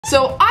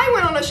So I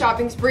went on a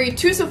shopping spree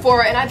to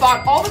Sephora and I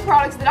bought all the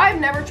products that I've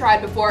never tried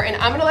before, and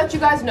I'm gonna let you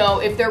guys know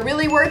if they're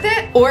really worth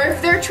it or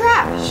if they're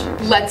trash.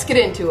 Let's get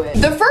into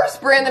it. The first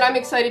brand that I'm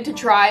excited to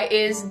try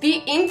is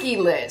the Inky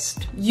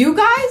List. You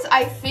guys,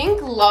 I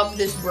think, love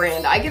this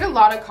brand. I get a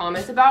lot of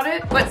comments about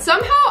it, but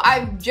somehow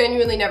I've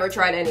genuinely never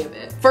tried any of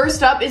it.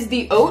 First up is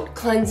the Oat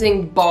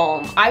Cleansing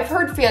Balm. I've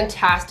heard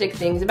fantastic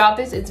things about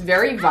this. It's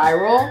very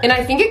viral, and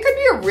I think it could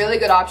be a really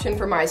good option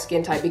for my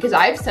skin type because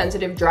I have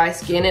sensitive, dry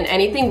skin, and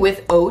anything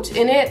with oat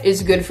in it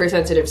is good for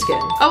sensitive skin.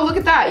 Oh, look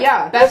at that.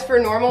 Yeah, best for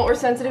normal or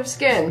sensitive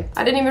skin.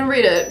 I didn't even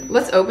read it.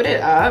 Let's open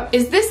it up.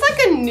 Is this like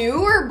a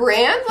newer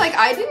brand? Like,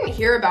 I didn't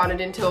hear about it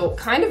until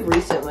kind of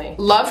recently.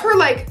 Love her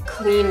like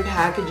clean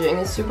packaging.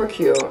 It's super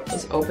cute.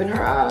 Let's open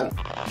her up.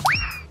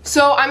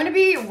 So I'm gonna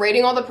be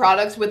rating all the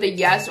products with a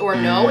yes or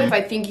no if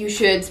I think you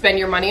should spend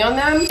your money on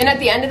them. And at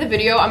the end of the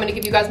video, I'm gonna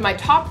give you guys my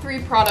top 3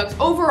 products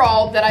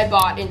overall that I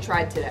bought and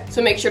tried today.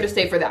 So make sure to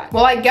stay for that.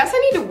 Well, I guess I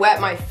need to wet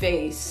my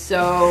face,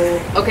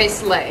 so, okay,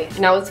 slay.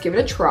 Now let's give it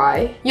a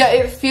try. Yeah,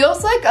 it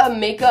feels like a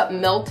makeup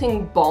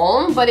melting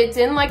balm, but it's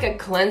in like a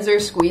cleanser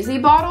squeezy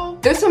bottle.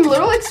 There's some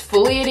little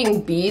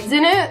exfoliating beads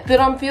in it that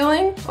I'm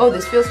feeling. Oh,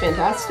 this feels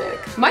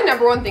fantastic. My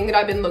 #1 thing that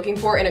I've been looking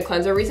for in a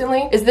cleanser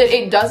recently is that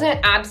it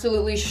doesn't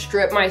absolutely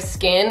strip my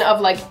skin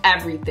of like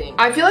everything.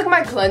 I feel like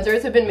my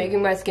cleansers have been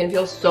making my skin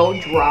feel so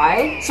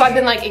dry. So I've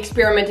been like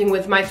experimenting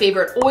with my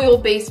favorite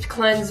oil-based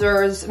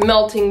cleansers,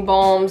 melting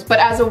balms, but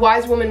as a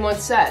wise woman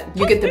once said,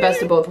 you get the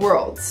best of both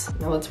worlds.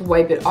 Now let's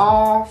wipe it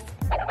off.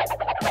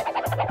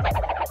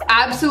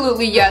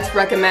 Absolutely yes,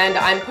 recommend.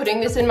 I'm putting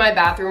this in my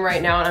bathroom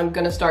right now and I'm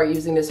gonna start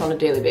using this on a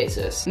daily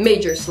basis.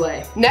 Major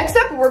slay. Next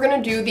up, we're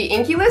gonna do the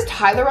Inky List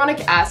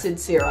Hyaluronic Acid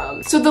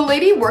Serum. So the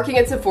lady working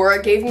at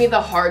Sephora gave me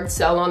the hard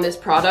sell on this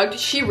product.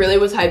 She really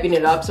was hyping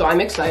it up, so I'm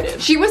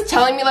excited. She was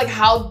telling me like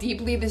how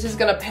deeply this is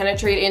gonna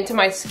penetrate into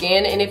my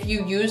skin, and if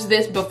you use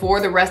this before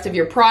the rest of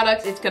your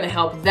products, it's gonna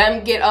help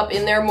them get up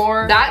in there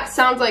more. That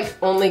sounds like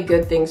only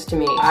good things to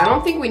me. I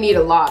don't think we need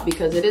a lot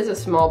because it is a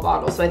small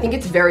bottle, so I think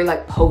it's very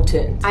like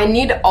potent. I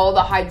need all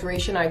the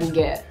hydration I can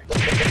get.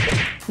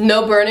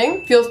 No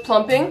burning, feels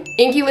plumping.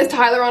 Inky List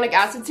Hyaluronic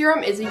Acid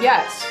Serum is a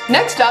yes.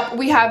 Next up,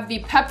 we have the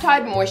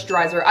Peptide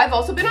Moisturizer. I've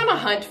also been on a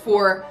hunt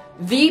for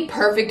the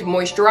perfect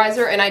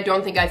moisturizer, and I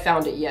don't think I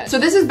found it yet. So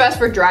this is best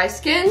for dry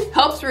skin,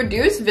 helps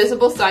reduce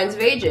visible signs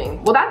of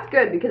aging. Well, that's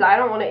good because I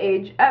don't want to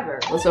age ever.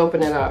 Let's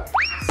open it up.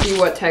 See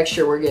what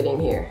texture we're getting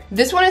here.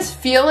 This one is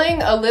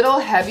feeling a little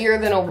heavier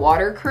than a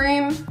water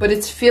cream, but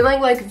it's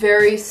feeling like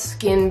very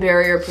skin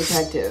barrier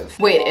protective.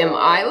 Wait, am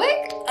I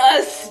like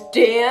a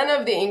stan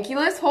of the Inky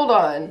List? Hold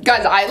on.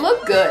 Guys, I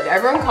look good.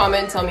 Everyone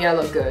comment and tell me I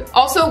look good.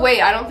 Also,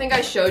 wait, I don't think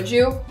I showed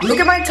you. Look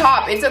at my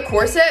top. It's a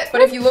corset,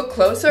 but if you look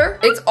closer,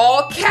 it's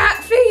all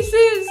cat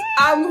faces.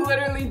 I'm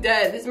literally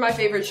dead. This is my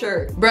favorite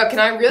shirt. Bro, can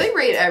I really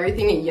rate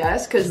everything a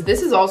yes? Because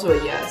this is also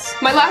a yes.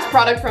 My last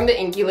product from the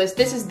Inky List,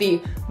 this is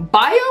the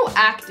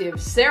Bioactive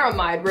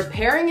Ceramide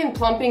Repairing and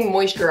Plumping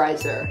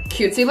Moisturizer.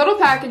 Cutesy little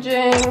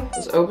packaging.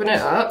 Let's open it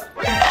up.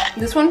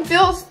 This one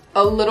feels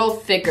a little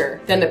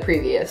thicker than the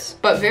previous,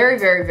 but very,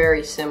 very,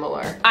 very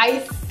similar. I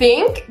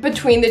think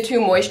between the two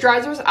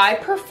moisturizers, I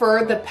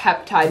prefer the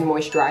Peptide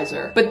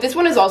Moisturizer, but this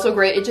one is also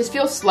great. It just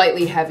feels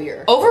slightly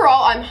heavier.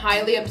 Overall, I'm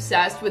highly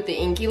obsessed with the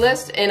Inky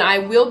List, and I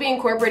will be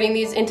incorporating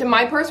these into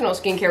my personal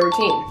skincare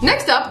routine.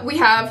 Next up, we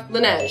have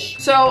Laneige.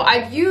 So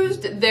I've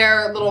used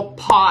their little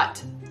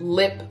pot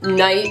lip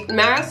night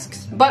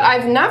masks, but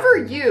I've never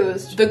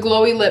used the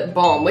glowy lip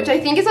balm, which I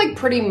think is like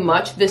pretty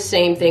much the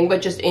same thing,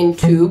 but just in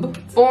tube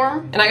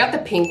form. And I got the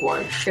pink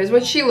one. Here's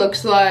what she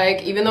looks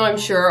like, even though I'm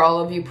sure all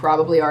of you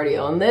probably already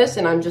own this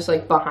and I'm just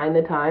like behind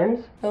the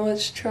times. Now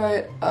let's try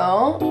it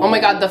out. Oh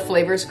my God, the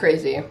flavor's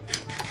crazy.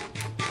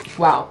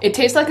 Wow, it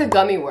tastes like a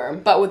gummy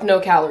worm, but with no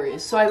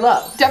calories, so I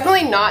love.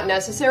 Definitely not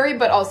necessary,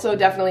 but also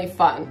definitely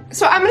fun.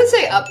 So I'm gonna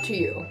say up to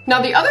you.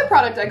 Now the other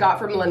product I got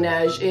from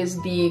Laneige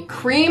is the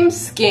Cream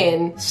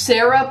Skin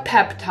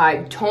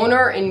Serapeptide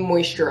Toner and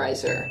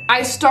Moisturizer.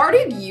 I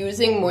started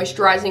using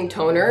moisturizing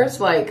toners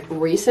like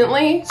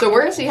recently, so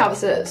we're gonna see how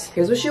this is.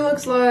 Here's what she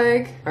looks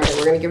like. All right,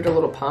 we're gonna give it a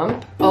little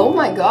pump. Oh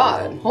my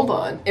God, hold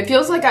on. It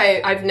feels like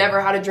I've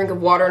never had a drink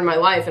of water in my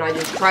life and I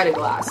just tried a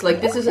glass.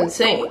 Like, this is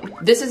insane.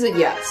 This is a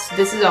yes.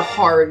 This is a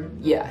hard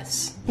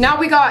yes. Now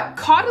we got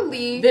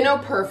Caudalie Vino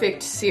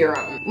Perfect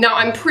Serum. Now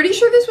I'm pretty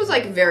sure this was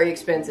like very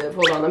expensive.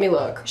 Hold on, let me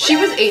look. She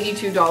was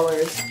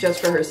 $82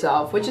 just for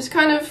herself, which is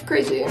kind of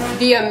crazy.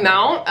 The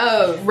amount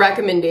of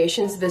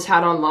recommendations this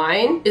had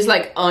online is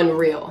like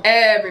unreal.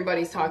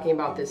 Everybody's talking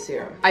about this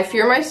serum. I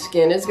fear my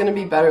skin is gonna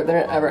be better than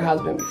it ever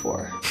has been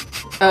before.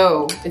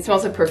 Oh, it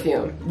smells like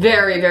perfume.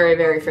 Very, very,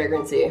 very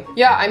fragrancy.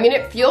 Yeah, I mean,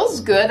 it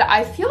feels good.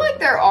 I feel like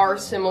there are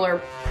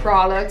similar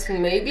products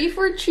maybe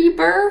for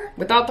cheaper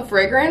without the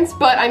fragrance,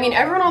 but I mean,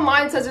 everyone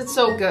online says it's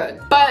so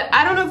good. But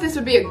I don't know if this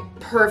would be a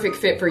perfect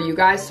fit for you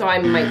guys, so I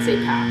might say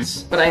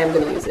pass. But I am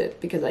gonna use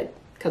it because I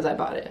because I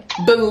bought it.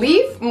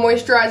 Belief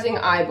Moisturizing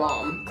Eye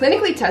Balm.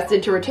 Clinically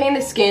tested to retain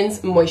the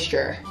skin's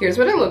moisture. Here's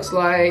what it looks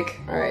like.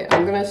 All right,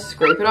 I'm gonna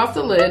scrape it off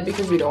the lid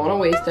because we don't wanna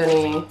waste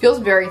any. Feels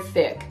very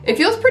thick. It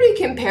feels pretty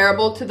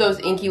comparable to those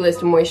Inky List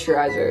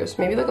moisturizers.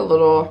 Maybe like a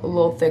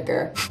little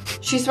thicker.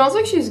 She smells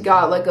like she's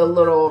got like a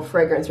little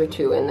fragrance or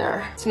two in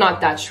there. It's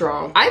not that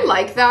strong. I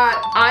like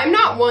that. I'm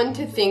not one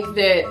to think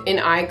that an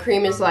eye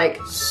cream is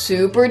like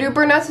super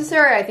duper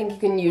necessary. I think you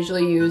can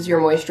usually use your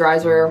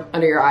moisturizer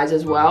under your eyes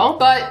as well.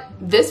 But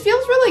this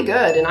feels really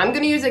good and I'm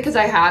gonna use it because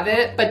I have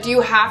it. But do you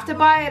have to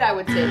buy it? I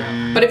would say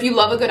no. But if you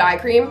love a good eye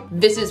cream,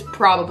 this is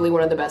probably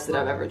one of the best that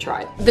I've ever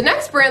tried. The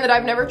next brand that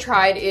I've never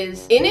tried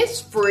is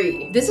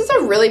Innisfree. This is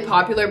a really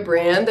popular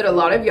brand that a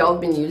lot of y'all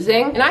have been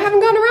using and I haven't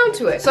gotten around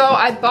to it. So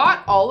I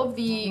bought all of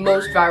the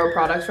most viral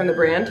products from the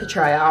brand to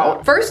try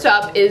out. First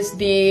up is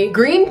the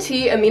green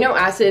tea amino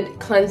acid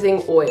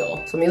cleansing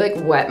oil. So let me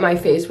like wet my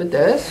face with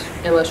this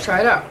and let's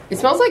try it out. It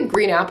smells like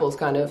green apples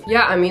kind of.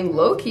 Yeah, I mean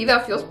low key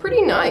that feels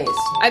pretty nice.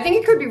 I think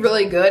it could be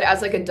really good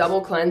as like a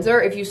double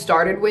cleanser if you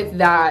started with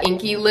that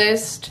Inky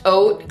List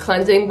Oat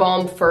cleansing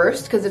balm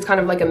first because it's kind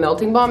of like a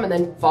melting balm and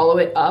then follow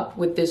it up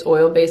with this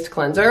oil-based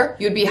cleanser.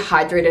 You'd be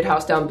hydrated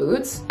house down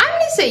boots. I'm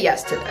gonna say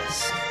yes to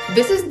this.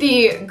 This is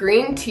the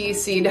green tea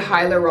seed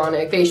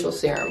hyaluronic facial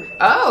serum.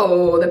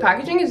 Oh, the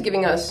packaging is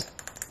giving us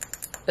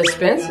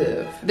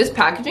expensive. This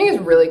packaging is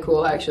really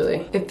cool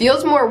actually. It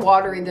feels more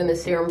watery than the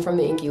serum from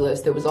the Inky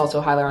List that was also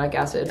hyaluronic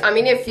acid. I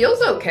mean, it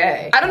feels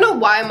okay. I don't know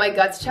why my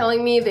gut's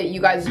telling me that you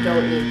guys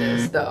don't need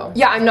this though.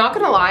 Yeah, I'm not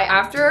gonna lie,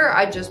 after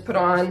I just put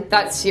on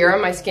that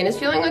serum, my skin is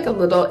feeling like a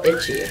little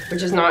itchy,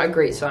 which is not a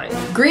great sign.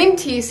 Green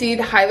tea seed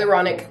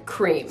hyaluronic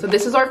cream. So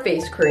this is our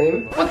face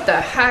cream. What the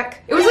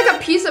heck? It was like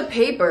a piece of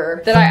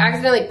paper that I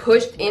accidentally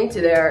pushed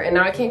into there and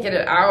now I can't get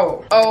it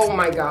out. Oh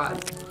my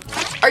God.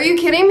 Are you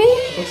kidding me?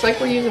 Looks like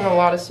we're using a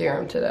lot of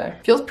serum today.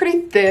 Feels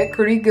pretty thick,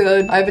 pretty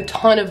good. I have a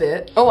ton of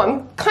it. Oh,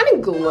 I'm kind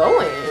of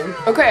glowing.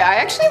 Okay, I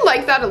actually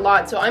like that a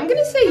lot, so I'm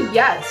gonna say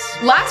yes.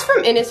 Last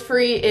from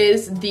Innisfree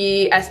is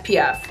the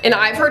SPF, and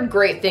I've heard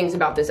great things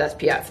about this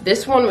SPF.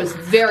 This one was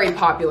very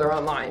popular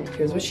online.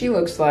 Here's what she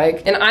looks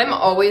like, and I'm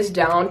always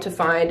down to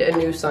find a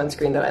new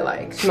sunscreen that I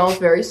like. Smells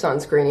very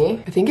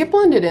sunscreeny. I think it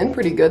blended in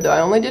pretty good though.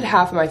 I only did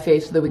half of my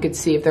face so that we could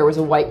see if there was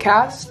a white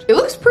cast. It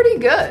looks pretty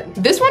good.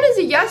 This one is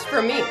a yes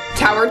for me.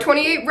 Tower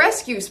 28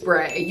 Rescue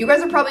Spray. You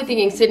guys are probably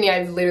thinking, Sydney,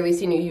 I've literally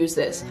seen you use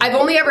this. I've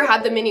only ever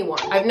had the mini one.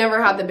 I've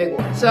never had the big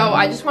one. So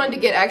I just wanted to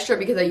get extra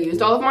because I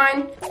used all of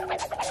mine.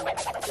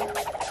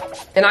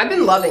 And I've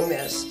been loving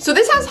this. So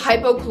this has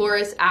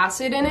hypochlorous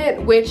acid in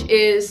it, which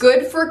is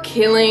good for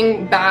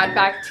killing bad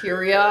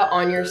bacteria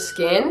on your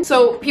skin.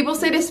 So people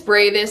say to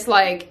spray this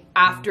like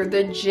after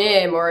the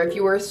gym or if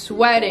you were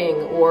sweating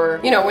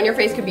or, you know, when your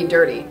face could be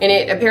dirty. And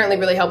it apparently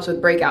really helps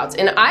with breakouts.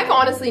 And I've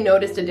honestly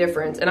noticed a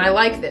difference and I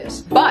like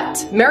this.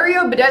 But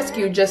Mario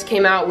Badescu just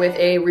came out with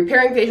a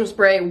repairing facial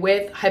spray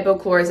with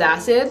hypochlorous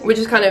acid, which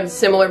is kind of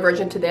similar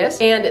version to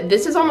this. And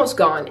this is almost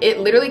gone.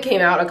 It literally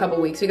came out a couple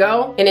weeks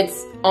ago and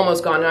it's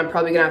almost gone and I'm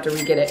probably gonna have to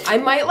re-get it. I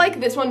might like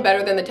this one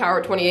better than the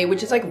Tower 28,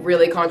 which is like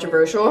really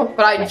controversial,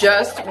 but I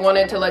just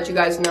wanted to let you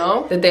guys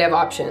know that they have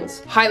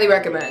options. Highly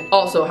recommend.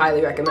 Also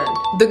highly recommend.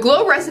 The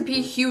Glow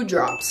Recipe Hue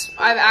Drops.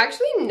 I've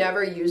actually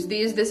never used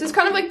these. This is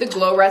kind of like the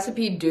Glow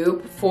Recipe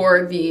dupe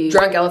for the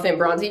Drunk Elephant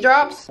Bronzy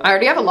Drops. I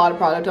already have a lot of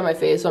product on my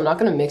face, so I'm not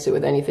gonna mix it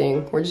with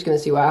anything. We're just gonna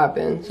see what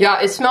happens.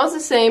 Yeah, it smells the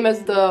same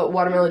as the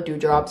Watermelon Dew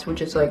Drops,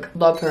 which is like,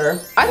 love her.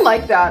 I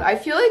like that. I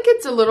feel like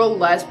it's a little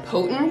less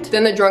potent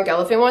than the Drunk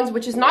Elephant ones,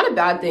 which is not a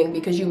bad thing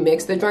because you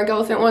mix the Drunk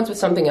Elephant ones with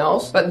something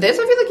else. But this,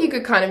 I feel like you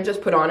could kind of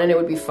just put on and it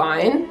would be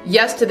fine.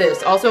 Yes to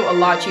this. Also a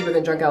lot cheaper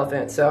than Drunk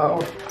Elephant, so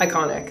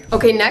iconic.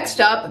 Okay,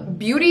 next up,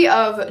 Beauty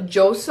of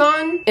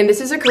Joseon, and this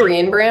is a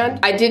Korean brand.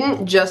 I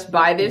didn't just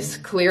buy this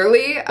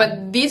clearly,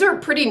 but these are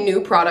pretty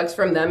new products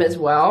from them as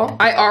well.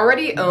 I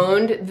already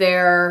owned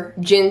their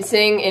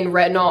ginseng and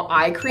retinol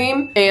eye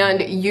cream,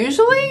 and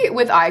usually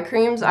with eye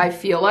creams, I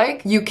feel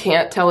like you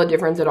can't tell a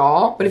difference at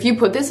all. But if you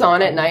put this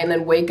on at night and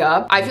then wake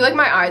up, I feel like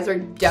my eyes are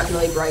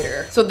definitely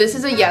brighter. So this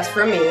is a yes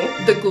for me.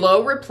 The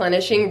Glow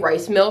Replenishing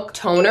Rice Milk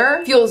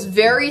Toner feels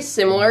very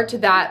similar to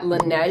that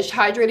Laneige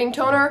hydrating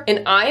toner,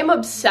 and I am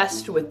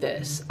obsessed with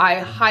this. I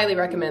highly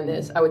recommend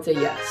this. I would say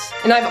yes.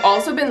 And I've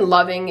also been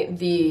loving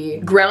the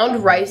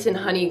Ground Rice and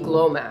Honey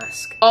Glow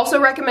Mask. Also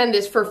recommend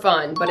this for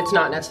fun, but it's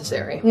not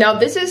necessary. Now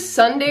this is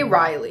Sunday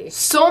Riley.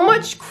 So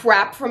much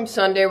crap from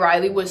Sunday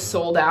Riley was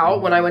sold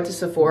out when I went to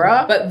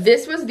Sephora, but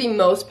this was the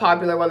most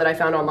popular one that I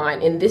found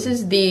online, and this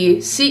is the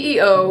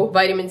CEO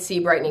Vitamin C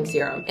Brightening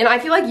Serum. And I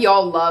feel like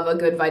y'all love a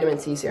good vitamin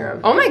C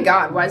serum. Oh my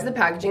God, why is the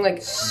packaging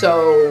like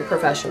so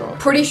professional?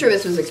 Pretty sure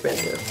this was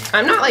expensive.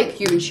 I'm not like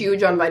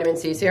huge on vitamin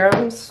C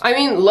serums. I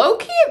mean, low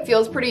low-key it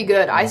feels pretty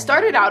good. I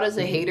started out as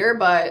a hater,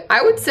 but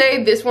I would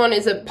say this one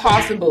is a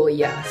possible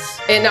yes.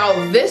 And now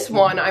this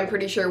one I'm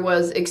pretty sure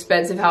was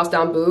Expensive House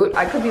Down Boot.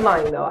 I could be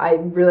lying though. I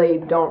really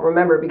don't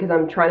remember because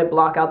I'm trying to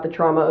block out the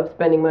trauma of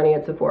spending money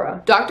at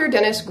Sephora. Dr.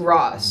 Dennis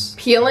Gross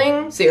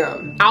Peeling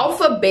Serum.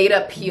 Alpha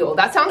Beta Peel.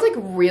 That sounds like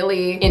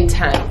really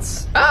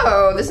intense.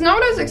 Oh, this is not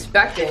what I was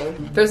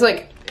expecting. There's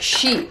like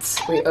sheets.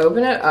 We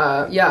open it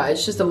up. Yeah,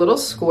 it's just a little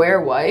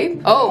square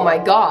wipe. Oh my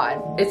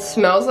god. It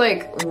smells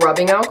like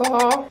rubbing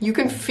alcohol. You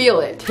can feel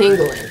it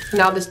tingling.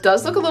 Now this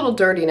does look a little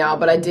dirty now,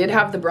 but I did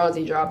have the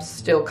bronzy drops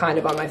still kind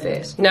of on my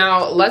face.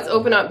 Now let's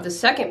open up the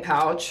second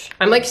pouch.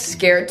 I'm like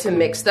scared to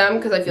mix them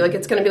because I feel like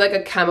it's gonna be like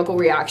a chemical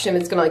reaction.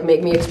 It's gonna like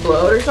make me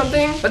explode or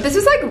something. But this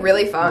is like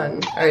really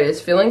fun. All right, it's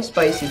feeling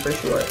spicy for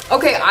sure.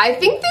 Okay, I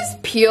think this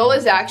peel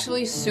is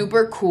actually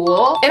super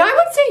cool. And I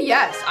would say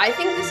yes. I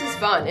think this is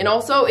fun. And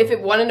also if it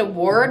won an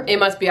award, it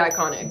must be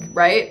iconic,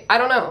 right? I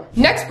don't know.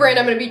 Next brand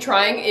I'm gonna be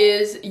trying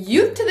is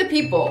Youth to the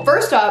People.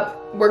 First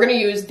up, we're gonna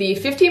use the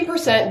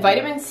 15%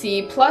 vitamin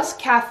C plus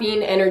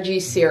caffeine energy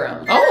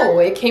serum. Oh,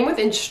 it came with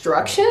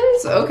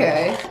instructions?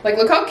 Okay. Like,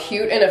 look how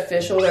cute and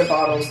official their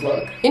bottles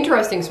look.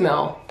 Interesting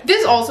smell.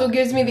 This also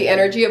gives me the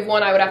energy of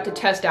one I would have to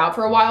test out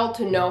for a while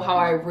to know how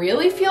I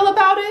really feel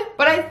about it,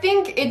 but I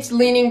think it's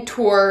leaning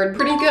toward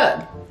pretty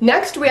good.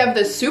 Next, we have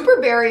the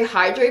Super Berry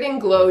Hydrating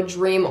Glow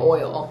Dream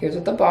Oil. Here's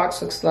what the box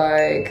looks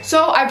like.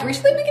 So I've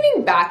recently been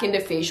getting back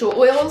into facial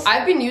oils.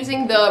 I've been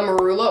using the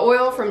Marula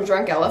oil from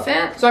Drunk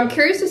Elephant, so I'm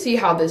curious to see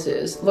how this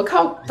is. Look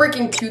how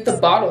freaking cute the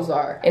bottles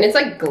are. And it's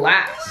like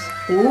glass.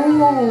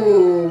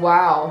 Ooh,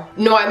 wow.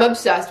 No, I'm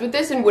obsessed with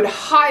this and would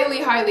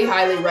highly, highly,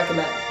 highly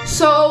recommend.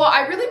 So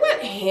I really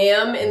went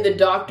ham in the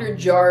Dr.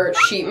 Jart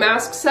sheet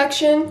mask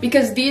section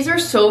because these are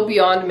so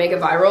beyond mega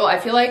viral. I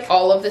feel like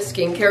all of the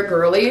skincare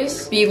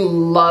girlies be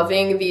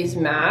loving these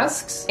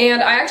masks.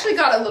 And I actually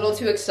got a little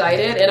too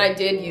excited and I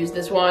did use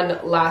this one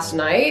last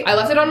night. I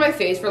left it on my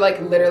face for like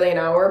literally an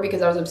hour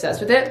because I was obsessed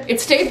with it. It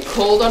stayed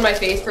cold on my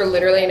face for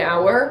literally an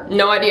hour.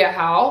 No idea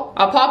how.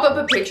 I'll pop up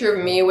a picture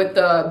of me with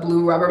the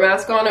blue rubber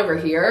mask on over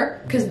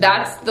here because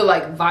that's the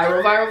like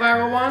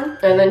viral one.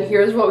 And then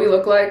here's what we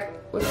look like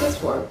with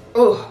this one.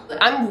 Oh,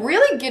 I'm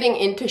really getting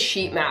into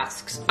sheet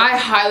masks. I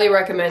highly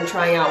recommend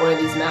trying out one of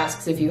these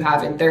masks if you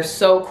haven't. They're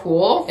so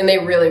cool and they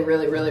really,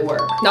 really, really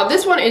work. Now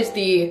this one is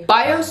the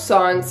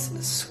Biossance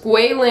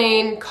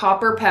Squalane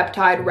Copper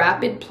Peptide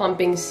Rapid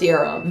Plumping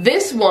Serum.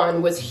 This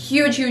one was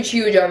huge, huge,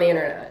 huge on the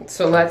internet.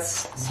 So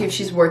let's see if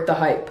she's worth the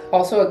hype.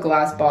 Also a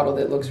glass bottle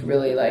that looks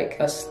really like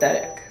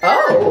aesthetic.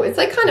 Oh, it's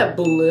like kind of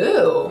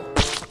blue.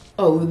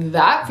 Oh,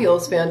 that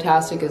feels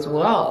fantastic as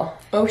well.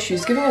 Oh,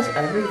 she's giving us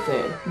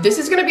everything. This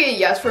is gonna be a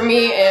yes for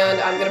me, and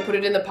I'm gonna put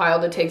it in the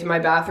pile to take to my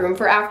bathroom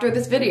for after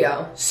this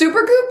video.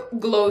 Supergoop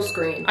Glow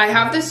Screen. I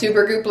have the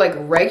Supergoop like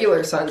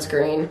regular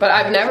sunscreen, but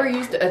I've never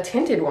used a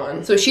tinted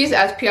one. So she's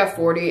SPF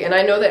 40, and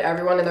I know that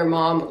everyone and their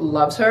mom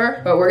loves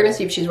her, but we're gonna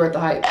see if she's worth the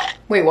hype.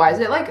 Wait, why is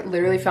it like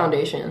literally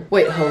foundation?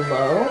 Wait,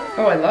 hello?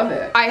 Oh, I love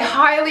it. I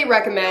highly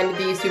recommend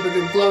the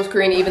Supergoop Glow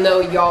Screen, even though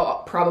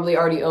y'all probably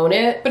already own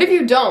it. But if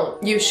you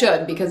don't, you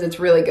should because it's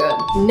really good.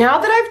 Now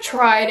that I've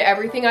tried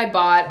everything I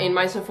bought in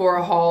my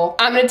Sephora haul,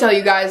 I'm gonna tell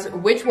you guys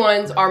which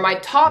ones are my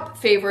top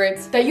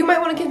favorites that you might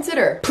want to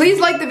consider. Please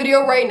like the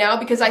video right now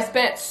because I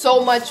spent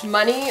so much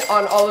money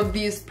on all of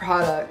these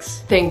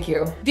products. Thank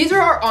you. These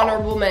are our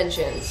honorable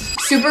mentions.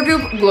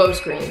 Supergoop Glow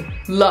Screen.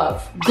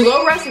 Love.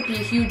 Glow Recipe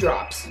Hue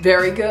Drops.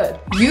 Very good.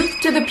 Youth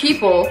to the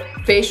People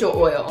Facial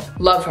Oil.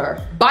 Love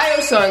her.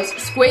 Biossance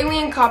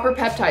Squalene Copper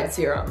Peptide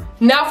Serum.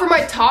 Now for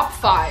my top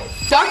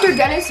 5. Dr.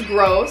 Dennis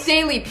Gross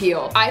Daily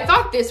Peel. I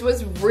thought this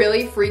was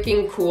really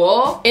freaking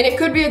cool and it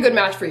could be a good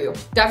match for you.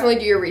 Definitely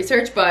do your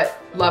research, but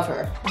love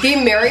her. The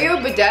Mario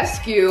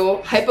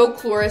Badescu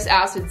Hypochlorous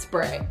Acid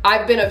Spray.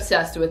 I've been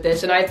obsessed with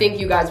this and I think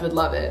you guys would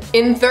love it.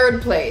 In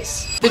third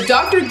place, the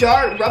Dr.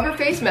 Jart Rubber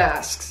Face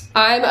Masks.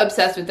 I'm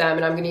obsessed with them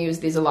and I'm gonna use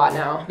these a lot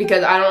now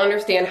because I don't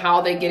understand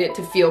how they get it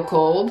to feel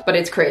cold, but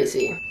it's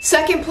crazy.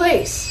 Second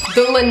place,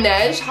 the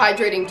Laneige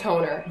Hydrating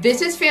Toner.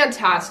 This is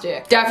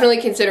fantastic. Definitely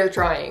consider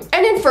trying.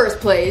 And in first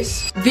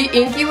place, the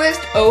Inky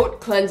List Oat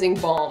Cleansing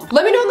Balm.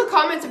 Let me know in the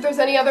comments if there's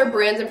any other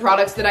brands and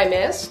products that I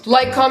missed.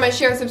 Like, comment,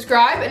 share,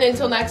 subscribe, and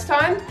until next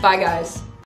time, bye guys.